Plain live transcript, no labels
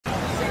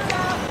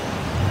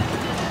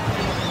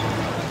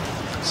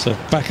So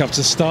back up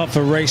to start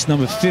for race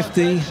number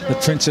 50, the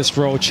Princess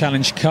Royal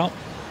Challenge Cup.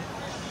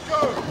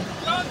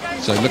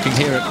 So looking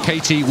here at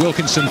Katie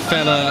Wilkinson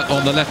Feller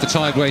on the left, the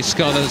Tideway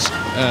scullers,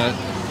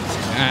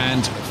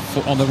 and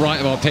on the right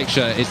of our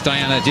picture is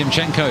Diana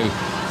Dymchenko,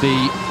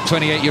 the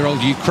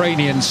 28-year-old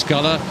Ukrainian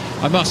sculler.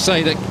 I must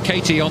say that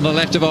Katie on the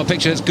left of our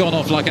picture has gone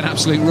off like an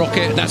absolute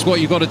rocket. That's what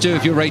you've got to do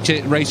if you're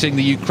racing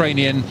the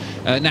Ukrainian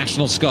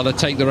national sculler.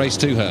 Take the race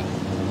to her.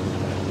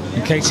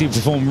 And Katie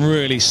performed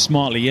really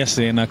smartly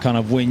yesterday in that kind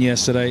of win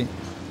yesterday.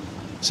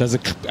 So as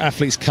the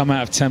athletes come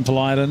out of Temple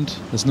Island,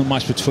 there's not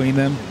much between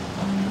them.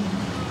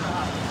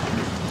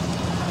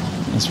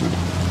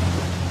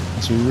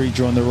 As we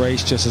rejoin the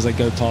race just as they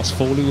go past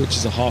Foley, which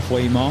is a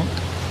halfway mark.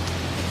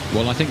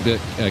 Well, I think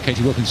that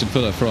Katie Wilkinson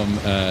Feller from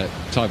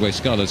Tideway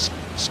Scullers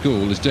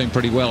School is doing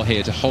pretty well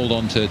here to hold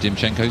on to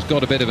Dymchenko, who's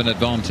got a bit of an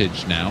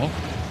advantage now.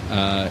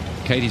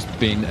 Katie's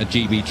been a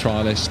GB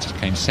trialist,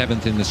 came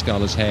 7th in the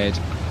Scullers Head,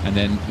 and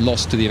then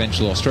lost to the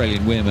eventual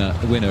Australian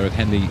winner of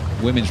Henley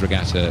Women's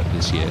Regatta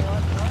this year.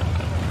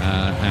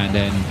 And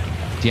then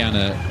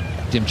Diana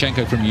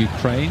Dymchenko from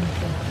Ukraine.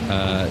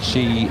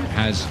 She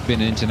has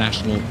been an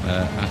international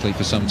athlete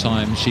for some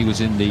time. She was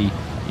in the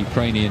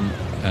Ukrainian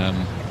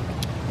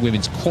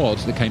women's quad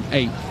that came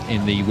 8th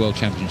in the World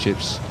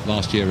Championships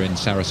last year in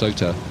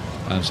Sarasota.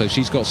 So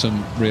she's got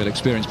some real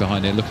experience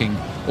behind her. Looking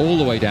all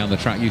the way down the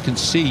track, you can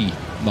see,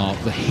 Mark,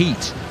 the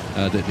heat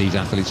that these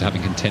athletes are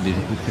having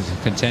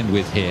contend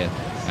with here.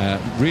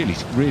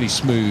 Really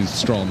smooth,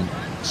 strong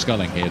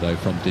sculling here, though,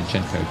 from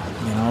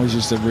Dymchenko. You know, I was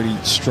just really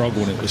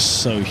struggled. It was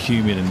so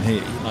humid and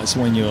heat. It's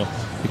when you're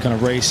kind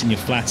of racing, you're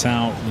flat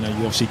out. You know, you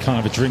obviously can't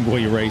have a drink while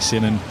you're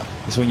racing, and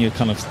it's when you're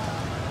kind of,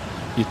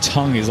 your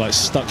tongue is like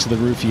stuck to the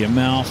roof of your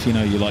mouth. You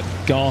know, you're like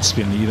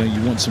gasping. You know,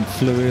 you want some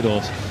fluid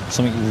or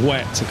something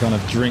wet to kind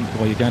of drink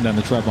while you're going down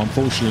the track. But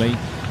unfortunately,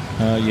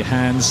 your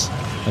hands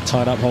are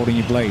tied up holding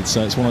your blade.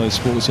 So it's one of those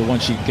sports where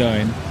once you get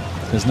going,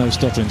 there's no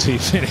stopping until you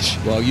finish.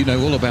 Well, you know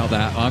all about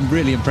that. I'm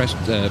really impressed,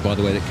 by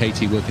the way, that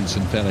Katie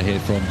Wilkinson Feller here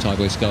from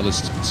Tideway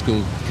Scullers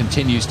School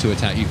continues to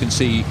attack. You can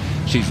see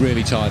she's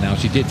really tired now.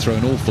 She did throw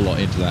an awful lot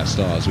into that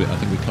star, as I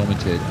think we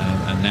commented,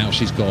 and now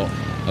she's got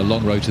a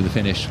long road to the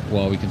finish,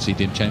 while we can see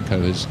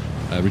Dymchenko has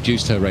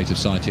reduced her rate of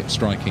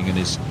striking and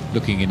is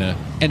looking in a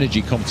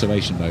energy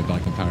conservation mode by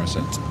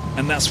comparison.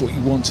 And that's what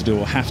you want to do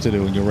or have to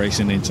do when you're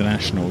racing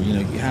international. You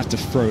know, you have to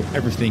throw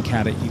everything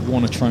at it. You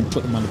want to try and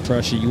put them under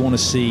pressure. You want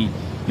to see,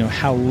 you know,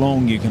 how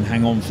long you can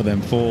hang on for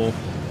them for.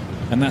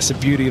 And that's the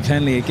beauty of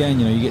Henley again.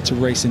 You know, you get to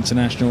race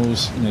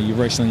internationals. You know, you're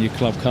racing on your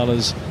club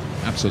colours.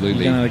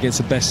 Absolutely. You're going against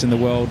the best in the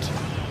world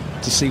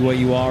to see where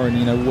you are and,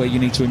 you know, where you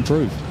need to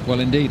improve. Well,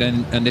 indeed,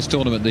 and this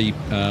tournament, the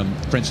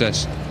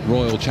Princess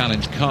Royal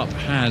Challenge Cup,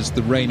 has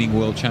the reigning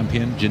world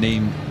champion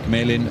Janine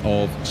Gmelin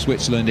of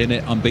Switzerland in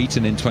it,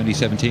 unbeaten in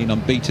 2017,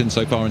 unbeaten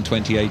so far in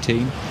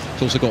 2018.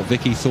 It's also got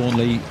Vicky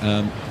Thornley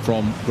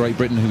from Great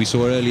Britain, who we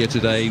saw earlier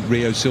today,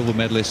 Rio silver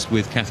medalist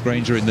with Kath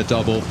Granger in the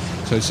double.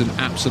 So some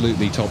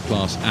absolutely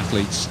top-class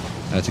athletes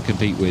to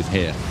compete with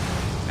here.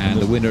 And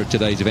the winner of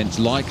today's event is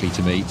likely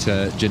to meet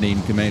Janine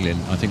Gmelin.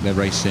 I think they're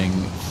racing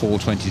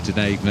 4:20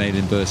 today,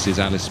 Gmelin versus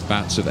Alice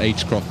Batts of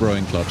Agecroft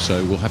Rowing Club.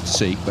 So we'll have to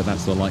see, but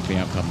that's the likely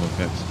outcome of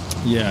it.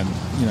 Yeah,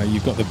 and, you know,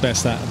 you've got the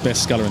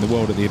best sculler in the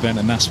world at the event,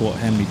 and that's what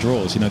Henley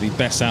draws. You know, the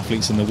best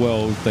athletes in the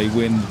world, they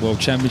win World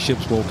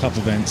Championships, World Cup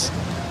events.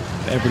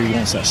 Everybody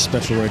wants that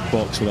special red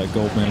box with that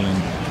gold medal in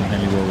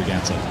Henley Royal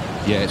Regatta.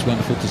 Yeah, it's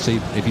wonderful to see.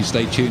 If you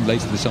stay tuned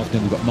later this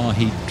afternoon, we've got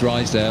Mahi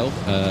Drysdale,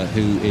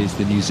 who is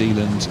the New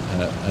Zealand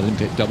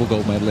Olympic double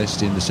gold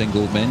medalist in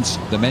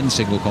the men's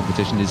single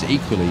competition, is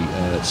equally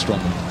strong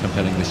and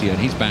compelling this year,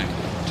 and he's back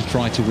to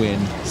try to win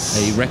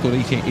a record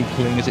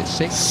equaling, is it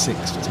sixth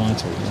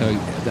title? So,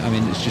 I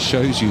mean, it just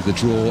shows you the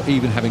draw,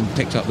 even having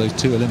picked up those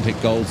 2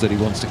 Olympic golds, that he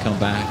wants to come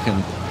back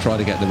and try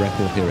to get the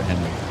record here at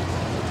Henley.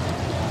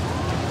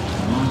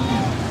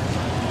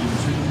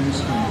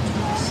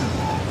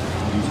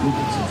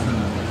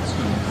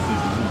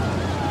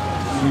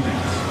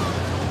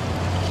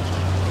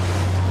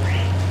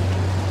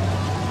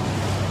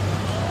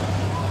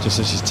 Just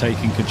as she's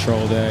taking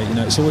control there, you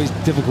know, it's always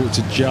difficult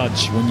to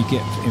judge when you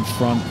get in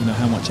front, you know,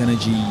 how much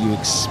energy you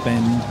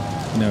expend,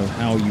 you know,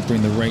 how you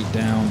bring the rate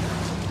down,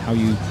 how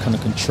you kind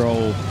of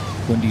control,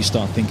 when do you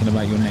start thinking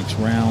about your next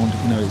round.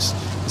 You know,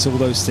 it's all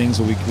those things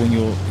where when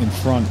you're in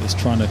front, it's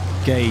trying to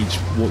gauge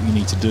what you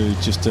need to do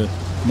just to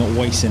not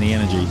waste any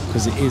energy,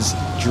 because it is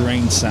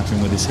drain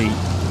sapping with this heat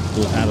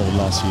we've had over the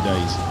last few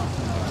days.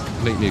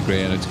 Completely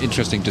agree, and it's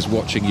interesting just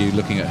watching you,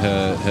 looking at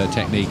her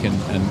technique and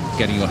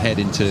getting your head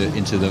into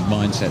the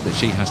mindset that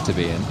she has to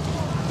be in.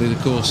 But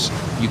of course,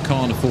 you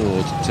can't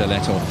afford to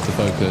let off the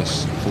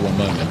focus for one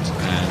moment.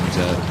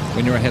 And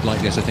when you're ahead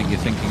like this, I think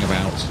you're thinking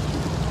about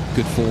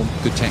good form,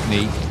 good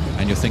technique,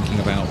 and you're thinking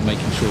about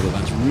making sure that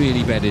that's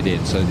really bedded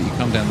in, so that you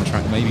come down the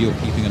track. Maybe you're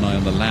keeping an eye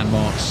on the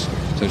landmarks.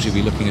 So she'll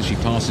be looking as she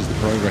passes the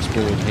progress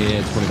board here.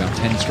 It's probably about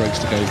 10 strokes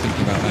to go,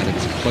 thinking about that. If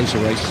it's a closer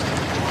race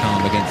to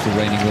come against the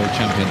reigning world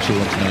champion, she'll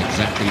want to know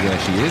exactly where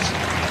she is.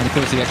 And of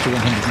course, the extra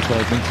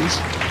 112 metres,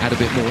 add a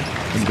bit more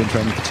when you've been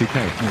training for 2K.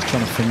 And it's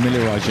trying to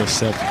familiarise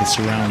yourself with the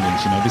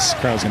surroundings. You know, this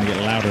crowd's going to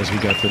get louder as we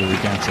go through the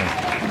regatta.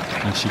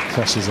 And she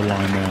crosses the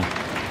line there.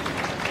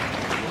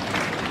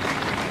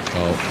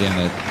 Well,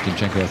 Diana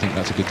Dymchenko, I think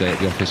that's a good day at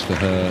the office for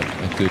her.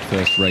 A good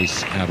first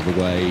race out of the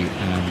way,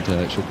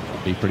 and she'll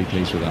be pretty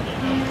pleased with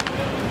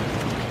that.